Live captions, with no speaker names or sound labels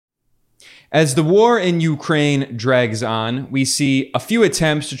As the war in Ukraine drags on, we see a few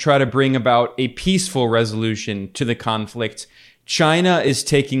attempts to try to bring about a peaceful resolution to the conflict. China is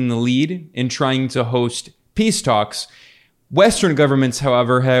taking the lead in trying to host peace talks. Western governments,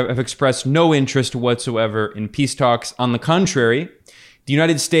 however, have expressed no interest whatsoever in peace talks. On the contrary, the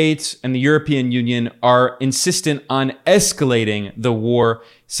United States and the European Union are insistent on escalating the war,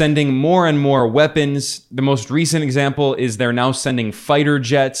 sending more and more weapons. The most recent example is they're now sending fighter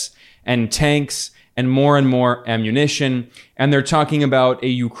jets and tanks and more ammunition, and they're talking about a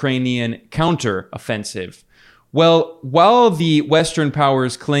Ukrainian counter-offensive. Well, while the Western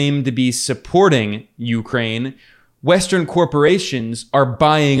powers claim to be supporting Ukraine, Western corporations are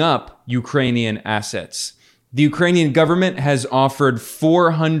buying up Ukrainian assets. The Ukrainian government has offered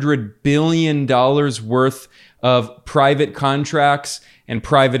 $400 billion worth of private contracts and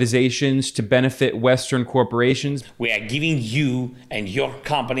privatizations to benefit Western corporations. We are giving you and your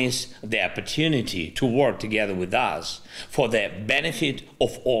companies the opportunity to work together with us for the benefit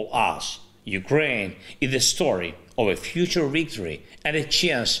of all us. Ukraine is the story of a future victory and a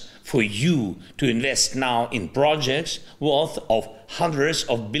chance for you to invest now in projects worth of hundreds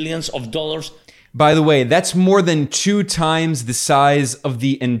of billions of dollars. By the way, that's more than 2 times the size of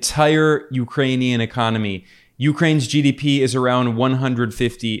the entire Ukrainian economy. Ukraine's GDP is around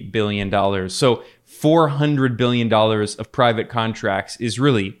 $150 billion. So $400 billion of private contracts is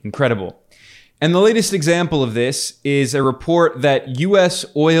really incredible. And the latest example of this is a report that U.S.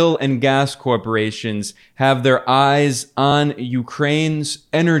 oil and gas corporations have their eyes on Ukraine's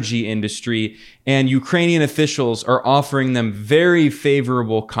energy industry, and Ukrainian officials are offering them very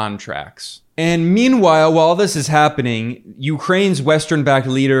favorable contracts. And meanwhile, while this is happening, Ukraine's Western-backed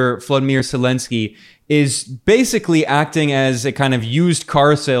leader, Volodymyr Zelensky, is basically acting as a kind of used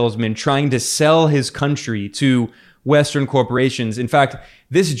car salesman trying to sell his country to Western corporations. In fact,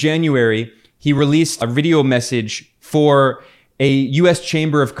 this January, he released a video message for a U.S.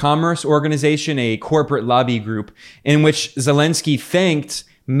 Chamber of Commerce organization, a corporate lobby group, in which Zelensky thanked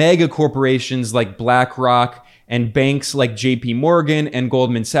mega corporations like BlackRock and banks like JP Morgan and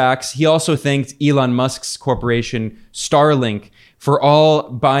Goldman Sachs. He also thanked Elon Musk's corporation, Starlink, for all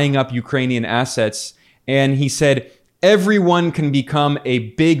buying up Ukrainian assets. And he said, everyone can become a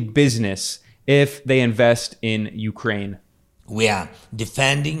big business if they invest in Ukraine. We are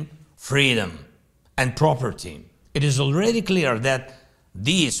defending freedom and property. It is already clear that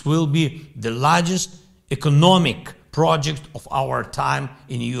this will be the largest economic project of our time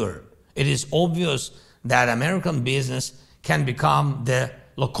in Europe. It is obvious that American business can become the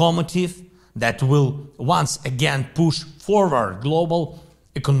locomotive that will once again push forward global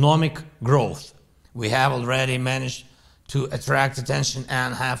economic growth. We have already managed to attract attention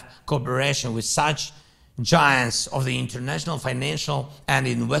and have cooperation with such giants of the international financial and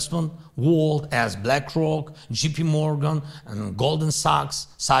investment world as BlackRock, JP Morgan, and Goldman Sachs.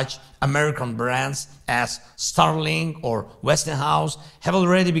 Such American brands as Starlink or Westinghouse have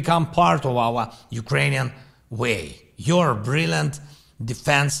already become part of our Ukrainian way. Your brilliant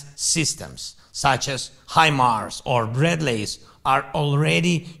defense systems, such as HIMARS or Bradleys, are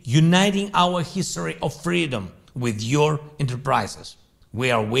already uniting our history of freedom with your enterprises.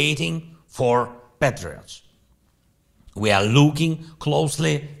 We are waiting for Patriots. We are looking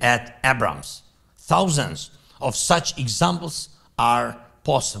closely at Abrams. Thousands of such examples are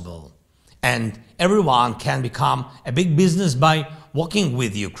possible, and everyone can become a big business by working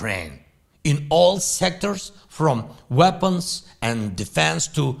with Ukraine in all sectors, from weapons and defense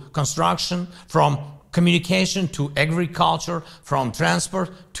to construction, from communication to agriculture, from transport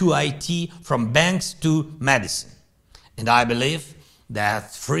to IT, from banks to medicine. And I believe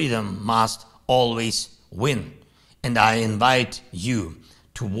that freedom must always win. And I invite you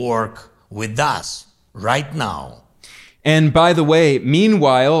to work with us right now. And by the way,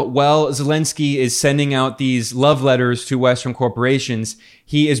 meanwhile, while Zelensky is sending out these love letters to Western corporations,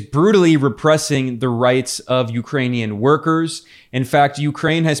 he is brutally repressing the rights of Ukrainian workers. In fact,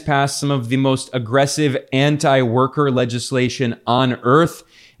 Ukraine has passed some of the most aggressive anti-worker legislation on earth,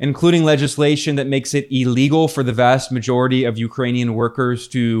 including legislation that makes it illegal for the vast majority of Ukrainian workers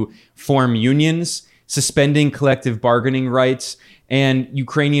to form unions, suspending collective bargaining rights, and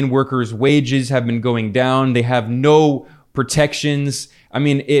Ukrainian workers' wages have been going down. They have no protections. I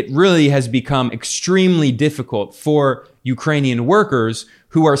mean, it really has become extremely difficult for Ukrainian workers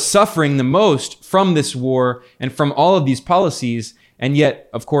who are suffering the most from this war and from all of these policies. And yet,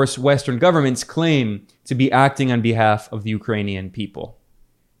 of course, Western governments claim to be acting on behalf of the Ukrainian people.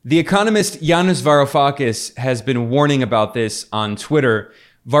 The economist Yanis Varoufakis has been warning about this on Twitter.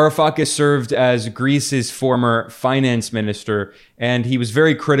 Varoufakis served as Greece's former finance minister, and he was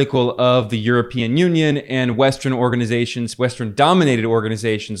very critical of the European Union and Western organizations, Western-dominated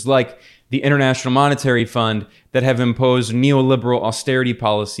organizations like the International Monetary Fund that have imposed neoliberal austerity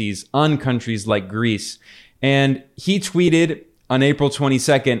policies on countries like Greece. And he tweeted on April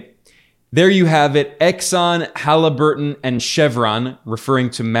 22nd, "There you have it, Exxon, Halliburton, and Chevron," referring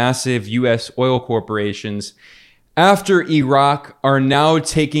to massive U.S. oil corporations, "after Iraq are now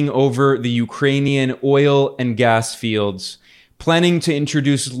taking over the Ukrainian oil and gas fields, planning to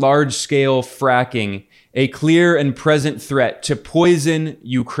introduce large-scale fracking, a clear and present threat to poison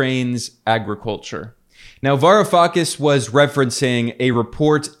Ukraine's agriculture." Now, Varoufakis was referencing a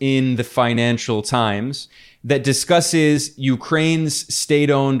report in the Financial Times that discusses Ukraine's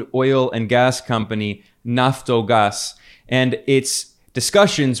state-owned oil and gas company, Naftogaz, and its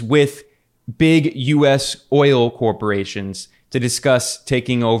discussions with big U.S. oil corporations to discuss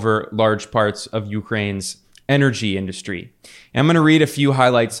taking over large parts of Ukraine's energy industry. And I'm going to read a few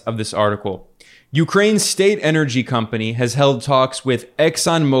highlights of this article. Ukraine's state energy company has held talks with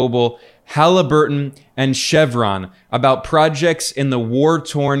ExxonMobil, Halliburton, and Chevron about projects in the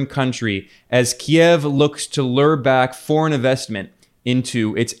war-torn country as Kiev looks to lure back foreign investment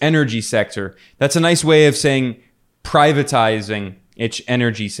into its energy sector. That's a nice way of saying privatizing its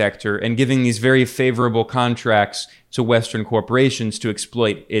energy sector and giving these very favorable contracts to Western corporations to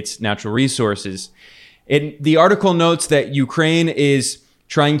exploit its natural resources. The article notes that Ukraine is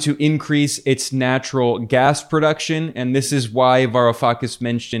trying to increase its natural gas production, and this is why Varoufakis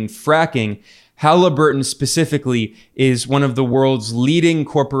mentioned fracking. Halliburton specifically is one of the world's leading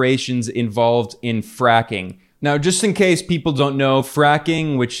corporations involved in fracking. Now, just in case people don't know,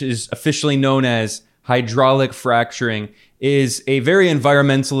 fracking, which is officially known as hydraulic fracturing, is a very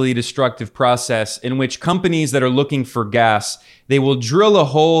environmentally destructive process in which companies that are looking for gas, they will drill a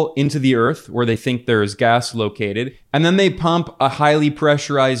hole into the earth where they think there is gas located, and then they pump a highly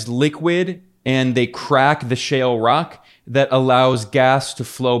pressurized liquid and they crack the shale rock that allows gas to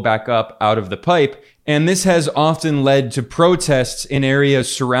flow back up out of the pipe. And this has often led to protests in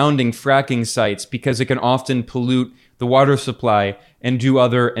areas surrounding fracking sites because it can often pollute the water supply and do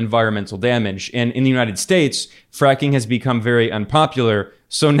other environmental damage. And in the United States, fracking has become very unpopular.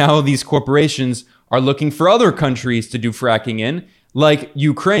 So now these corporations are looking for other countries to do fracking in, like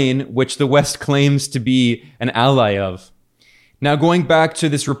Ukraine, which the West claims to be an ally of. Now, going back to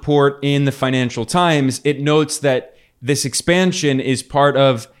this report in the Financial Times, it notes that this expansion is part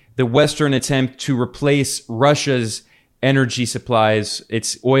of the Western attempt to replace Russia's energy supplies,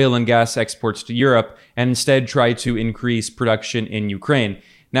 its oil and gas exports to Europe, and instead try to increase production in Ukraine.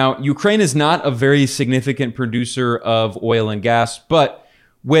 Now, Ukraine is not a very significant producer of oil and gas, but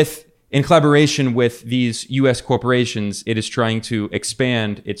in collaboration with these U.S. corporations, it is trying to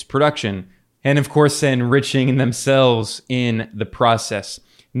expand its production and, of course, enriching themselves in the process.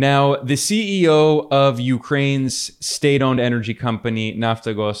 Now, the CEO of Ukraine's state-owned energy company,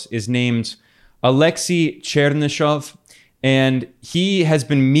 Naftogaz, is named Alexei Chernyshov, and he has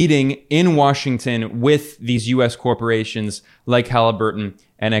been meeting in Washington with these U.S. corporations like Halliburton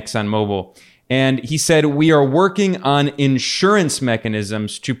and ExxonMobil. And he said, "We are working on insurance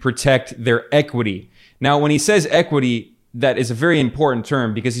mechanisms to protect their equity." Now, when he says equity, that is a very important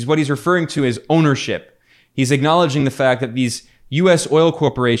term because what he's referring to is ownership. He's acknowledging the fact that these U.S. oil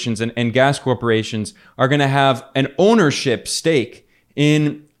corporations and gas corporations are going to have an ownership stake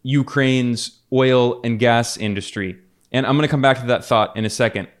in Ukraine's oil and gas industry. And I'm going to come back to that thought in a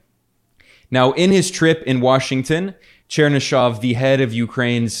second. Now, in his trip in Washington, Chernyshov, the head of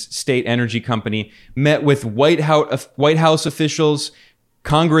Ukraine's state energy company, met with White House officials,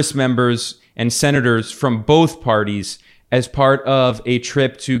 Congress members, and senators from both parties as part of a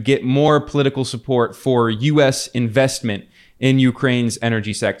trip to get more political support for U.S. investment in Ukraine's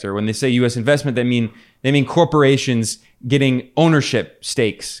energy sector. When they say U.S. investment, they mean corporations getting ownership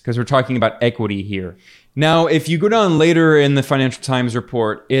stakes, because we're talking about equity here. Now, if you go down later in the Financial Times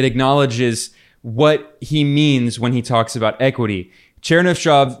report, it acknowledges what he means when he talks about equity.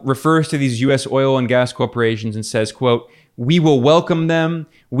 Chernyshov refers to these U.S. oil and gas corporations and says, quote, "We will welcome them.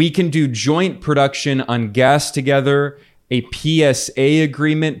 We can do joint production on gas together, a PSA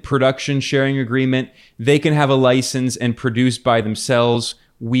agreement, production sharing agreement. They can have a license and produce by themselves.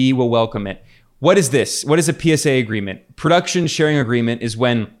 We will welcome it." What is this? What is a PSA agreement? Production sharing agreement is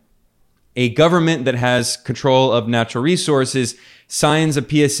when a government that has control of natural resources signs a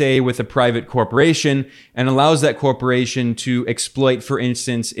PSA with a private corporation and allows that corporation to exploit, for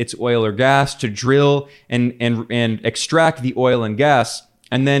instance, its oil or gas, to drill and extract the oil and gas.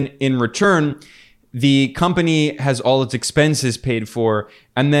 And then in return, the company has all its expenses paid for,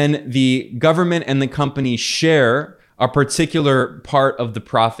 and then the government and the company share a particular part of the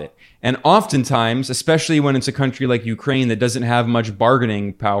profit. And oftentimes, especially when it's a country like Ukraine that doesn't have much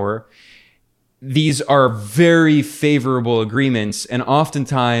bargaining power, these are very favorable agreements, and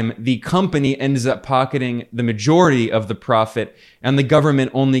oftentimes the company ends up pocketing the majority of the profit, and the government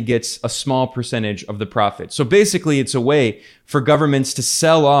only gets a small percentage of the profit. So basically, it's a way for governments to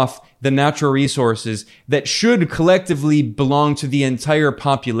sell off the natural resources that should collectively belong to the entire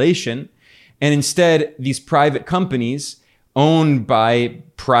population, and instead, these private companies owned by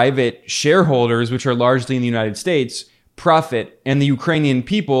private shareholders, which are largely in the United States, profit, and the Ukrainian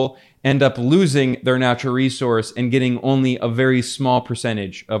people end up losing their natural resource and getting only a very small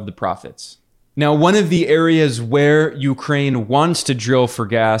percentage of the profits. Now, one of the areas where Ukraine wants to drill for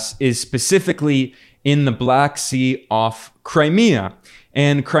gas is specifically in the Black Sea off Crimea.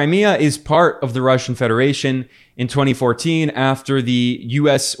 And Crimea is part of the Russian Federation. In 2014, after the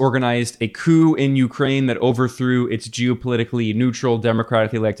US organized a coup in Ukraine that overthrew its geopolitically neutral,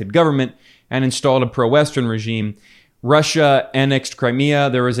 democratically elected government and installed a pro-Western regime, Russia annexed Crimea.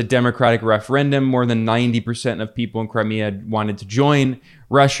 There was a democratic referendum. More than 90% of people in Crimea wanted to join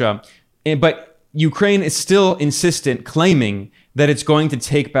Russia. But Ukraine is still insistent, claiming that it's going to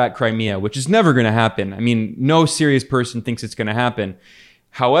take back Crimea, which is never going to happen. I mean, no serious person thinks it's going to happen.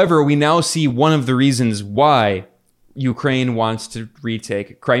 However, we now see one of the reasons why Ukraine wants to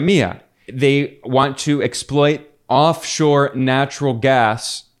retake Crimea. They want to exploit offshore natural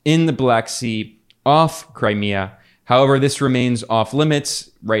gas in the Black Sea off Crimea. However, this remains off limits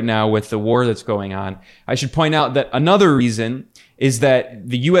right now with the war that's going on. I should point out that another reason is that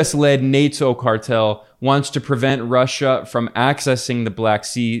the US-led NATO cartel wants to prevent Russia from accessing the Black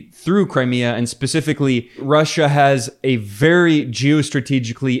Sea through Crimea, and specifically, Russia has a very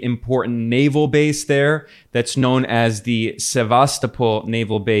geostrategically important naval base there that's known as the Sevastopol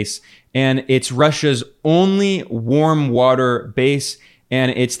Naval Base, and it's Russia's only warm water base,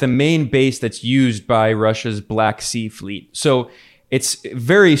 and it's the main base that's used by Russia's Black Sea Fleet. So it's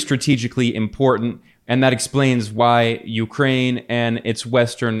very strategically important, and that explains why Ukraine and its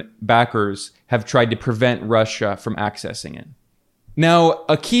Western backers have tried to prevent Russia from accessing it. Now,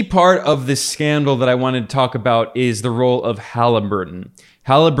 a key part of this scandal that I wanted to talk about is the role of Halliburton.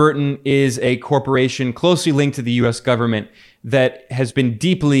 Halliburton is a corporation closely linked to the US government that has been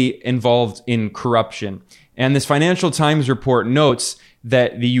deeply involved in corruption. And this Financial Times report notes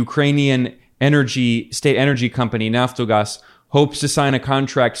that the Ukrainian state energy company, Naftogaz, hopes to sign a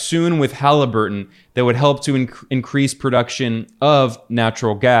contract soon with Halliburton that would help to increase production of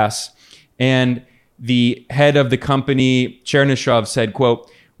natural gas. And the head of the company, Chernyshov, said, quote,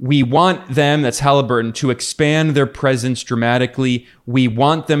 "We want them," that's Halliburton, "to expand their presence dramatically. We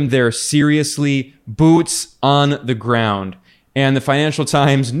want them there seriously, boots on the ground." And the Financial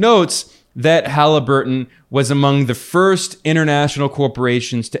Times notes that Halliburton was among the first international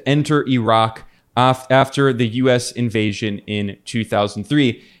corporations to enter Iraq after the U.S. invasion in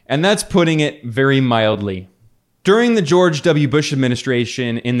 2003. And that's putting it very mildly. During the George W. Bush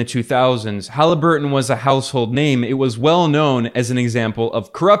administration in the 2000s, Halliburton was a household name. It was well known as an example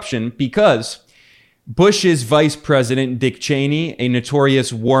of corruption because Bush's vice president, Dick Cheney, a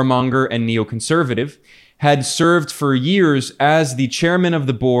notorious warmonger and neoconservative, had served for years as the chairman of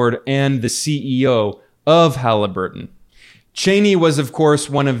the board and the CEO of Halliburton. Cheney was, of course,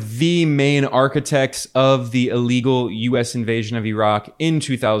 one of the main architects of the illegal U.S. invasion of Iraq in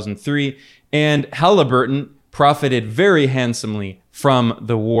 2003, and Halliburton profited very handsomely from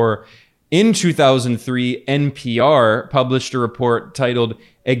the war. In 2003, NPR published a report titled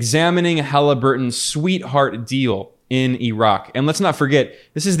 "Examining Halliburton's Sweetheart Deal in Iraq." And let's not forget,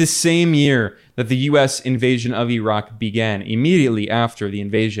 this is the same year that the U.S. invasion of Iraq began, immediately after the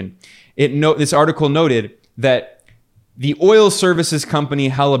invasion. This article noted that the oil services company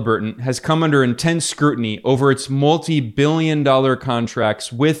Halliburton has come under intense scrutiny over its multi-billion-dollar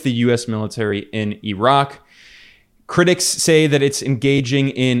contracts with the U.S. military in Iraq. Critics say that it's engaging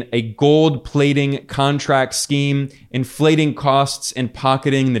in a gold-plating contract scheme, inflating costs and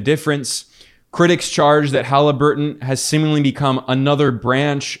pocketing the difference. Critics charge that Halliburton has seemingly become another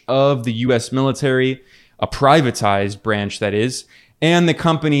branch of the U.S. military, a privatized branch, that is, and the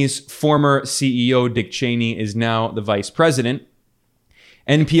company's former CEO, Dick Cheney, is now the vice president.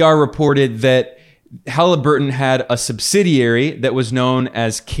 NPR reported that Halliburton had a subsidiary that was known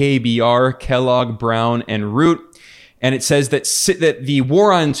as KBR, Kellogg, Brown, and Root. And it says that the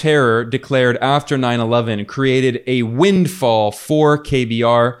war on terror declared after 9/11 created a windfall for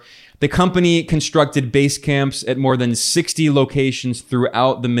KBR. The company constructed base camps at more than 60 locations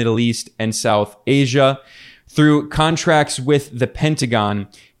throughout the Middle East and South Asia. Through contracts with the Pentagon,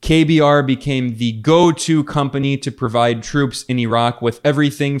 KBR became the go-to company to provide troops in Iraq with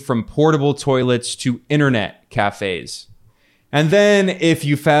everything from portable toilets to internet cafes. And then, if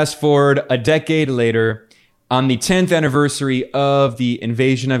you fast forward a decade later, on the 10th anniversary of the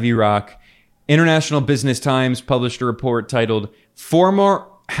invasion of Iraq, International Business Times published a report titled, "Former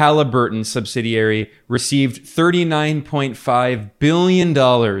Halliburton subsidiary received $39.5 billion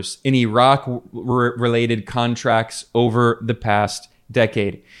in Iraq-related contracts over the past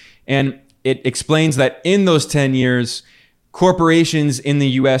decade." And it explains that in those 10 years, corporations in the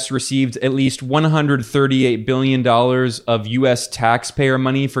U.S. received at least $138 billion of U.S. taxpayer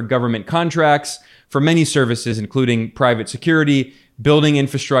money for government contracts for many services, including private security, building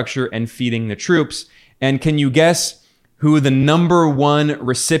infrastructure, and feeding the troops. And can you guess who the number one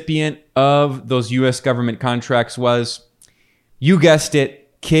recipient of those U.S. government contracts was? You guessed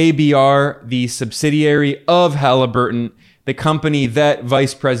it, KBR, the subsidiary of Halliburton, the company that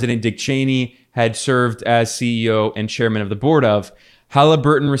Vice President Dick Cheney had served as CEO and chairman of the board of.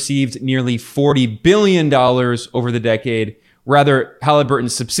 Halliburton received nearly $40 billion over the decade. Rather,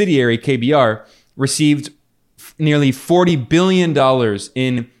 Halliburton's subsidiary, KBR, received nearly $40 billion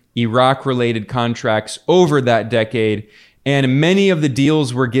in Iraq-related contracts over that decade, and many of the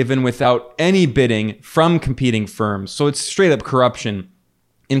deals were given without any bidding from competing firms. So it's straight up corruption,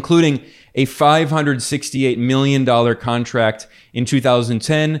 including a $568 million contract in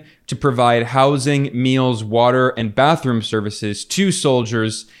 2010 to provide housing, meals, water, and bathroom services to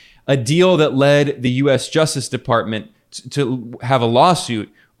soldiers, a deal that led the U.S. Justice Department to have a lawsuit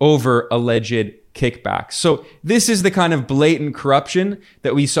over alleged kickbacks. So this is the kind of blatant corruption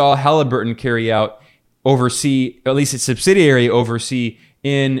that we saw Halliburton carry out, oversee, at least its subsidiary oversee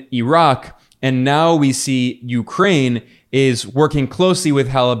in Iraq. And now we see Ukraine is working closely with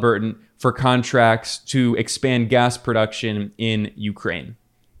Halliburton for contracts to expand gas production in Ukraine.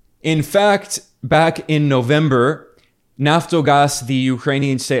 In fact, back in November, Naftogaz, the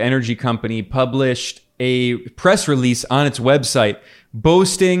Ukrainian state energy company, published a press release on its website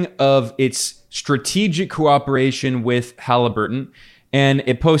boasting of its strategic cooperation with Halliburton. And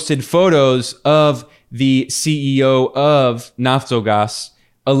it posted photos of the CEO of Naftogaz,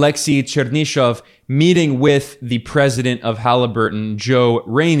 Alexei Chernyshov, meeting with the president of Halliburton, Joe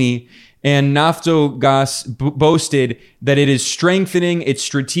Rainey. And Naftogaz boasted that it is strengthening its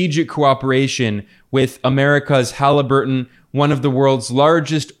strategic cooperation with America's Halliburton, one of the world's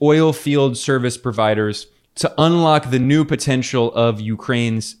largest oil field service providers, to unlock the new potential of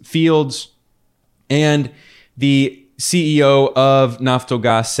Ukraine's fields. And the CEO of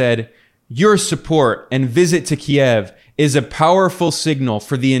Naftogaz said, "Your support and visit to Kiev is a powerful signal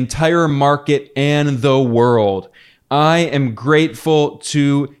for the entire market and the world. I am grateful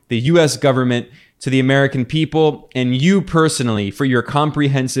to the U.S. government, to the American people, and you personally for your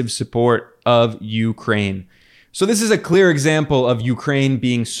comprehensive support of Ukraine." So this is a clear example of Ukraine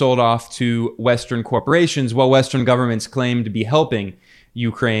being sold off to Western corporations while Western governments claim to be helping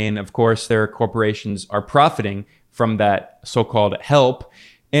Ukraine. Of course, their corporations are profiting from that so-called help.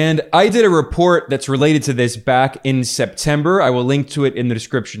 And I did a report that's related to this back in September. I will link to it in the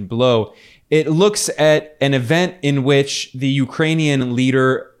description below. It looks at an event in which the Ukrainian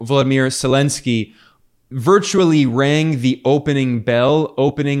leader, Volodymyr Zelensky, virtually rang the opening bell,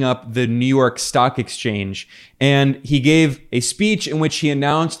 opening up the New York Stock Exchange. And he gave a speech in which he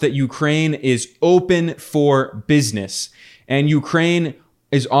announced that Ukraine is open for business. And Ukraine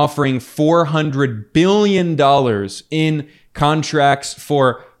is offering $400 billion in contracts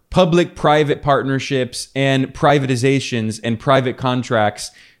for public-private partnerships and privatizations and private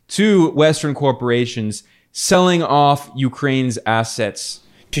contracts to Western corporations, selling off Ukraine's assets.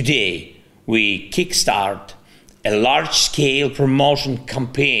 Today, we kickstart a large-scale promotion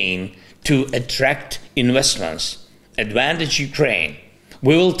campaign to attract investments. Advantage Ukraine.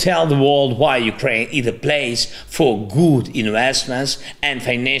 We will tell the world why Ukraine is a place for good investments and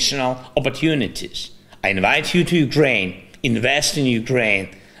financial opportunities. I invite you to Ukraine. Invest in Ukraine.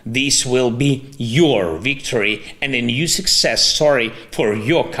 This will be your victory and a new success story for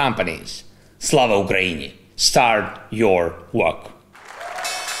your companies. Slava Ukraini. Start your work.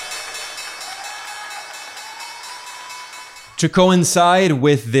 To coincide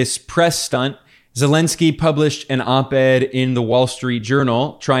with this press stunt, Zelensky published an op-ed in the Wall Street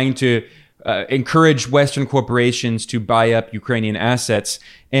Journal trying to encourage Western corporations to buy up Ukrainian assets.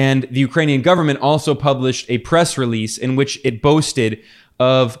 And the Ukrainian government also published a press release in which it boasted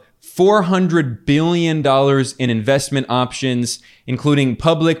of $400 billion in investment options, including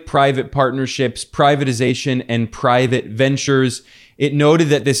public-private partnerships, privatization, and private ventures. It noted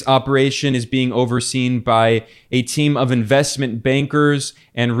that this operation is being overseen by a team of investment bankers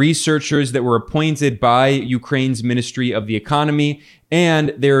and researchers that were appointed by Ukraine's Ministry of the Economy,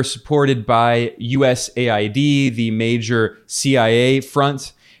 and they're supported by USAID, the major CIA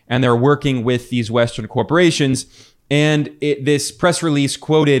front, and they're working with these Western corporations. And this press release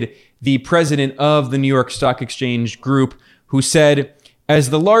quoted the president of the New York Stock Exchange Group, who said, "As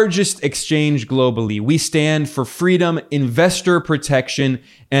the largest exchange globally, we stand for freedom, investor protection,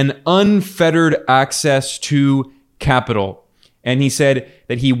 and unfettered access to capital." And he said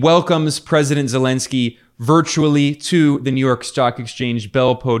that he welcomes President Zelensky virtually to the New York Stock Exchange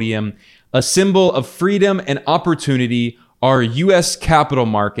Bell Podium. A symbol of freedom and opportunity our U.S. capital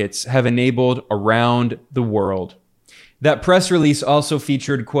markets have enabled around the world. That press release also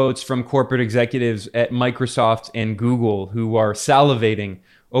featured quotes from corporate executives at Microsoft and Google who are salivating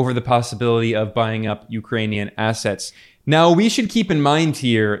over the possibility of buying up Ukrainian assets. Now, we should keep in mind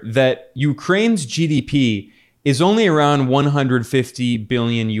here that Ukraine's GDP is only around 150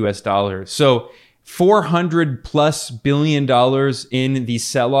 billion US dollars. So $400+ billion in these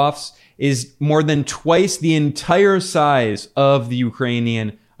sell-offs is more than twice the entire size of the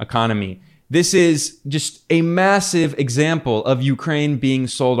Ukrainian economy. This is just a massive example of Ukraine being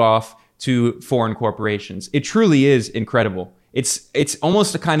sold off to foreign corporations. It truly is incredible. It's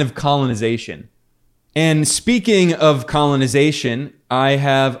almost a kind of colonization. And speaking of colonization, I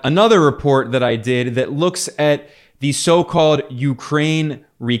have another report that I did that looks at the so-called Ukraine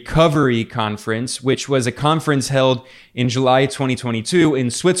Recovery Conference, which was a conference held in July 2022 in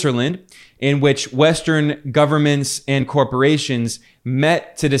Switzerland, in which Western governments and corporations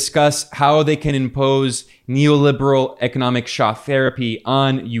met to discuss how they can impose neoliberal economic shock therapy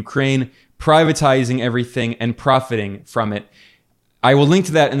on Ukraine, privatizing everything and profiting from it. I will link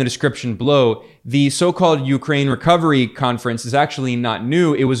to that in the description below. The so-called Ukraine Recovery Conference is actually not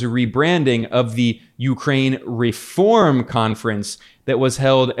new. It was a rebranding of the Ukraine Reform Conference that was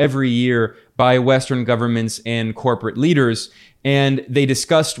held every year by Western governments and corporate leaders. And they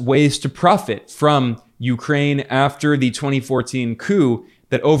discussed ways to profit from Ukraine after the 2014 coup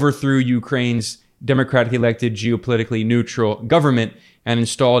that overthrew Ukraine's democratically elected, geopolitically neutral government and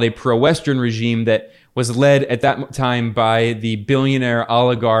installed a pro-Western regime that was led at that time by the billionaire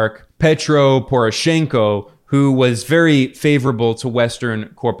oligarch Petro Poroshenko, who was very favorable to Western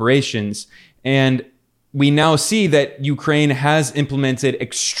corporations. And we now see that Ukraine has implemented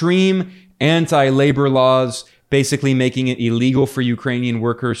extreme anti-labor laws, basically making it illegal for Ukrainian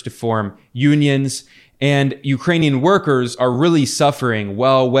workers to form unions. And Ukrainian workers are really suffering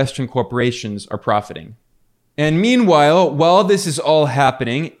while Western corporations are profiting. And meanwhile, while this is all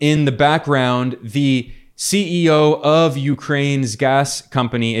happening, in the background, the CEO of Ukraine's gas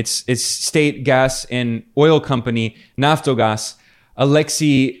company, its state gas and oil company, Naftogaz,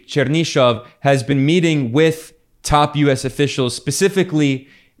 Alexei Chernyshov, has been meeting with top U.S. officials, specifically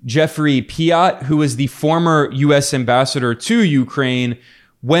Jeffrey Piat, who is the former U.S. ambassador to Ukraine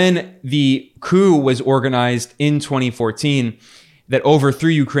when the coup was organized in 2014 that overthrew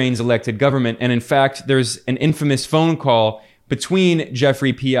Ukraine's elected government. And in fact, there's an infamous phone call between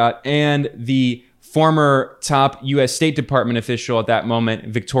Jeffrey Piat and the former top U.S. State Department official at that moment,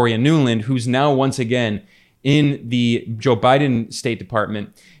 Victoria Nuland, who's now once again in the Joe Biden State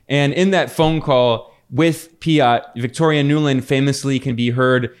Department. And in that phone call with Piat, Victoria Nuland famously can be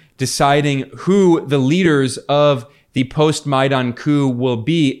heard deciding who the leaders of the post-Maidan coup will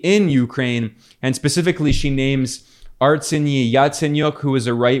be in Ukraine. And specifically, she names Arseniy Yatsenyuk, who is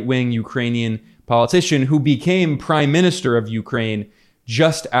a right-wing Ukrainian politician who became prime minister of Ukraine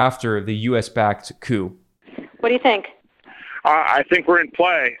just after the U.S.-backed coup. What do you think? I think we're in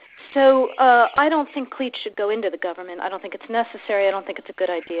play. So I don't think Klitsch should go into the government. I don't think it's necessary. I don't think it's a good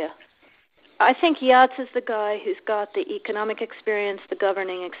idea. I think Yats is the guy who's got the economic experience, the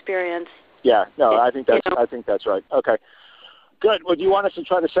governing experience. Yeah, no, I think that's right. Okay. Good. Well, do you want us to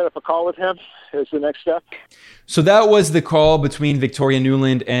try to set up a call with him as the next step? So that was the call between Victoria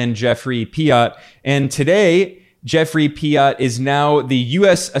Nuland and Jeffrey Piat. And today, Jeffrey Piat is now the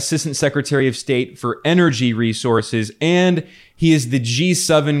U.S. Assistant Secretary of State for Energy Resources, and he is the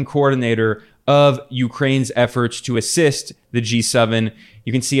G7 coordinator of Ukraine's efforts to assist the G7.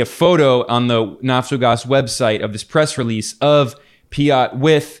 You can see a photo on the Naftogaz website of this press release of Piat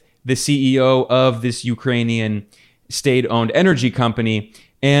with the CEO of this Ukrainian state-owned energy company.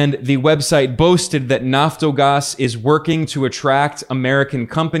 And the website boasted that Naftogaz is working to attract American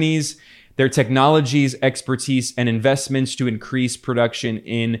companies their technologies, expertise, and investments to increase production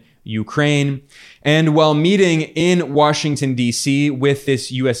in Ukraine. And while meeting in Washington, D.C. with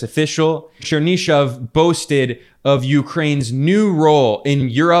this U.S. official, Chernyshov boasted of Ukraine's new role in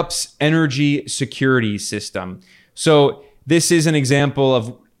Europe's energy security system. So this is an example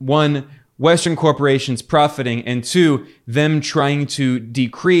of, one, Western corporations profiting, and two, them trying to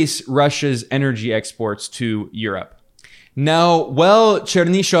decrease Russia's energy exports to Europe. Now, while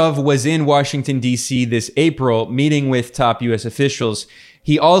Chernyshov was in Washington, D.C. this April, meeting with top U.S. officials,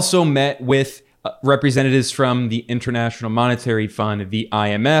 he also met with representatives from the International Monetary Fund, the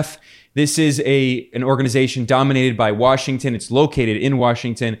IMF. This is an organization dominated by Washington. It's located in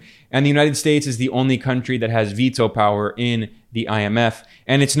Washington, and the United States is the only country that has veto power in the IMF.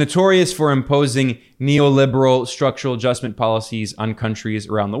 And it's notorious for imposing neoliberal structural adjustment policies on countries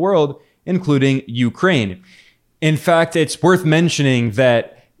around the world, including Ukraine. In fact, it's worth mentioning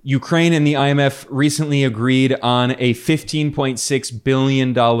that Ukraine and the IMF recently agreed on a $15.6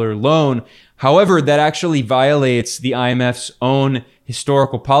 billion loan. However, that actually violates the IMF's own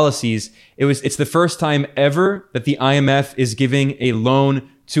historical policies. It's the first time ever that the IMF is giving a loan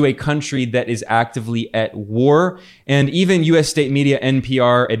to a country that is actively at war. And even US state media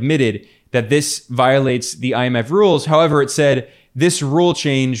NPR admitted that this violates the IMF rules. However, it said this rule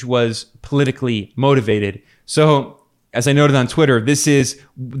change was politically motivated. So, as I noted on Twitter, this is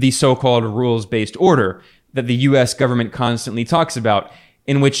the so-called rules-based order that the US government constantly talks about,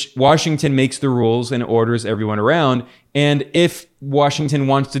 in which Washington makes the rules and orders everyone around. And if Washington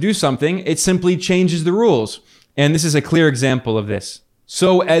wants to do something, it simply changes the rules. And this is a clear example of this.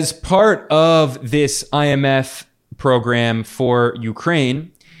 So as part of this IMF program for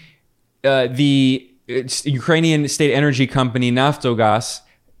Ukraine, the Ukrainian state energy company Naftogaz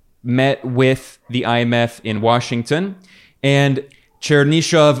met with the IMF in Washington, and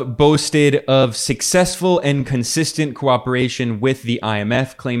Chernyshov boasted of successful and consistent cooperation with the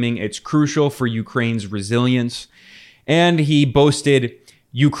IMF, claiming it's crucial for Ukraine's resilience. And he boasted,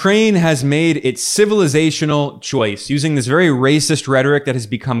 Ukraine has made its civilizational choice, using this very racist rhetoric that has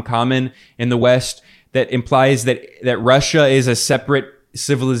become common in the West that implies that Russia is a separate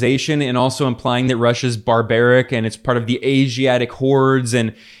civilization, and also implying that Russia's barbaric and it's part of the Asiatic hordes.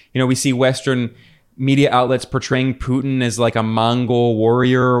 And, we see Western media outlets portraying Putin as like a Mongol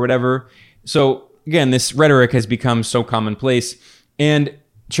warrior or whatever. So again, this rhetoric has become so commonplace. And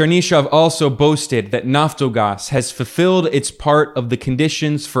Chernyshov also boasted that Naftogaz has fulfilled its part of the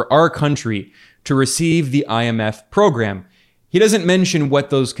conditions for our country to receive the IMF program. He doesn't mention what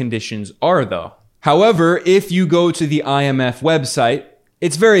those conditions are, though. However, if you go to the IMF website,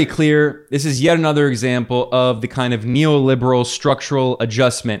 it's very clear this is yet another example of the kind of neoliberal structural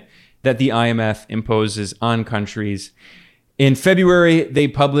adjustment that the IMF imposes on countries. In February, they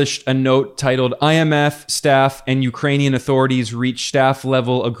published a note titled IMF staff and Ukrainian authorities reach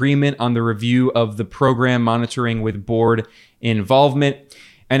staff-level agreement on the review of the program monitoring with board involvement.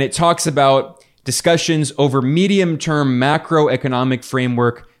 And it talks about discussions over medium-term macroeconomic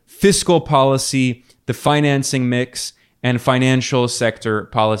framework, fiscal policy, the financing mix, and financial sector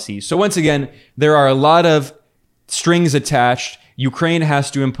policy. So once again, there are a lot of strings attached. Ukraine has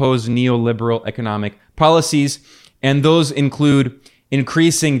to impose neoliberal economic policies, and those include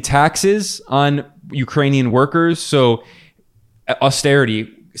increasing taxes on Ukrainian workers, so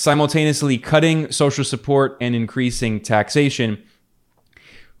austerity, simultaneously cutting social support and increasing taxation,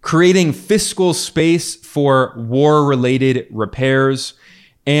 creating fiscal space for war-related repairs,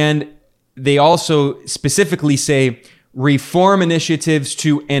 and they also specifically say reform initiatives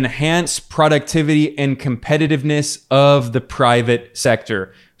to enhance productivity and competitiveness of the private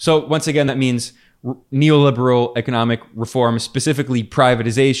sector. So once again, that means neoliberal economic reform, specifically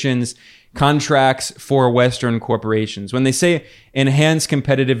privatizations, contracts for Western corporations. When they say enhance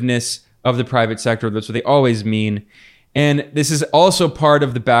competitiveness of the private sector, that's what they always mean. And this is also part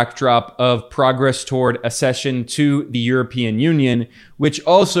of the backdrop of progress toward accession to the European Union, which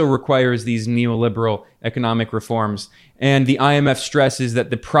also requires these neoliberal economic reforms. And the IMF stresses that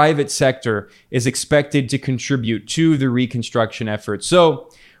the private sector is expected to contribute to the reconstruction effort. So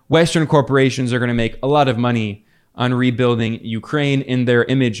Western corporations are going to make a lot of money on rebuilding Ukraine in their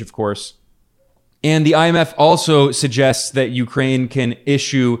image, of course. And the IMF also suggests that Ukraine can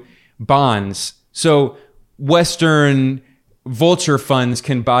issue bonds. So Western vulture funds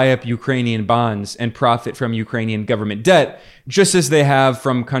can buy up Ukrainian bonds and profit from Ukrainian government debt, just as they have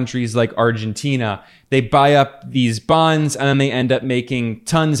from countries like Argentina. They buy up these bonds and then they end up making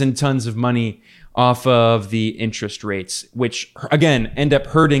tons and tons of money off of the interest rates, which again end up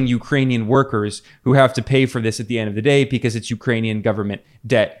hurting Ukrainian workers who have to pay for this at the end of the day because it's Ukrainian government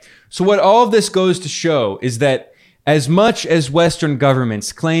debt. So what all of this goes to show is that as much as Western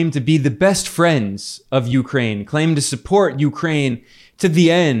governments claim to be the best friends of Ukraine, claim to support Ukraine to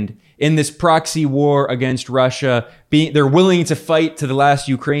the end in this proxy war against Russia, they're willing to fight to the last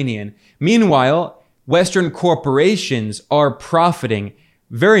Ukrainian. Meanwhile, Western corporations are profiting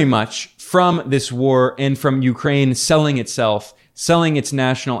very much from this war and from Ukraine selling its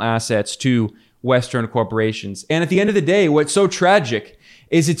national assets to Western corporations. And at the end of the day, what's so tragic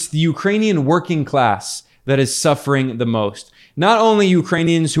is it's the Ukrainian working class that is suffering the most. Not only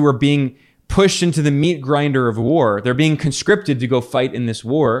Ukrainians who are being pushed into the meat grinder of war, they're being conscripted to go fight in this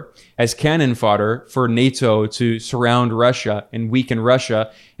war as cannon fodder for NATO to surround Russia and weaken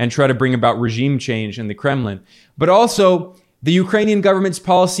Russia and try to bring about regime change in the Kremlin. But also, the Ukrainian government's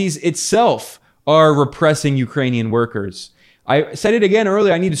policies itself are repressing Ukrainian workers. I said it again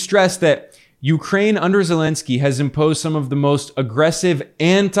earlier, I need to stress that Ukraine under Zelensky has imposed some of the most aggressive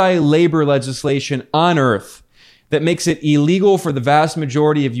anti-labor legislation on earth that makes it illegal for the vast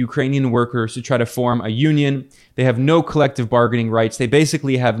majority of Ukrainian workers to try to form a union. They have no collective bargaining rights. They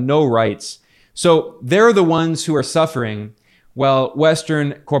basically have no rights. So they're the ones who are suffering while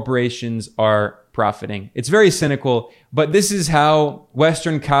Western corporations are profiting. It's very cynical, but this is how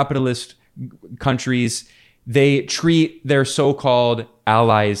Western capitalist countries, they treat their so-called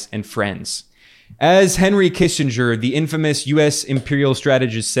allies and friends. As Henry Kissinger, the infamous US imperial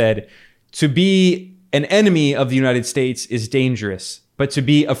strategist, said, to be an enemy of the United States is dangerous, but to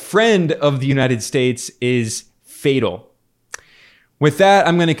be a friend of the United States is fatal. With that,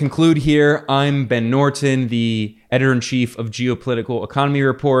 I'm going to conclude here. I'm Ben Norton, the editor-in-chief of Geopolitical Economy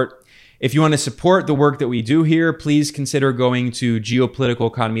Report. If you want to support the work that we do here, please consider going to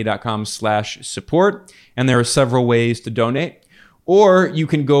geopoliticaleconomy.com/support. And there are several ways to donate. Or you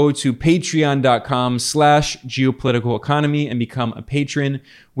can go to patreon.com/geopoliticaleconomy and become a patron.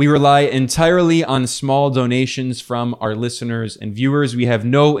 We rely entirely on small donations from our listeners and viewers. We have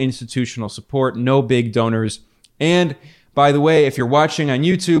no institutional support, no big donors. And by the way, if you're watching on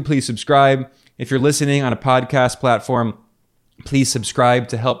YouTube, please subscribe. If you're listening on a podcast platform, please subscribe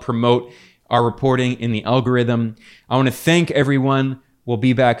to help promote our reporting in the algorithm. I want to thank everyone. We'll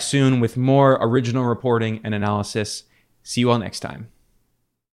be back soon with more original reporting and analysis. See you all next time.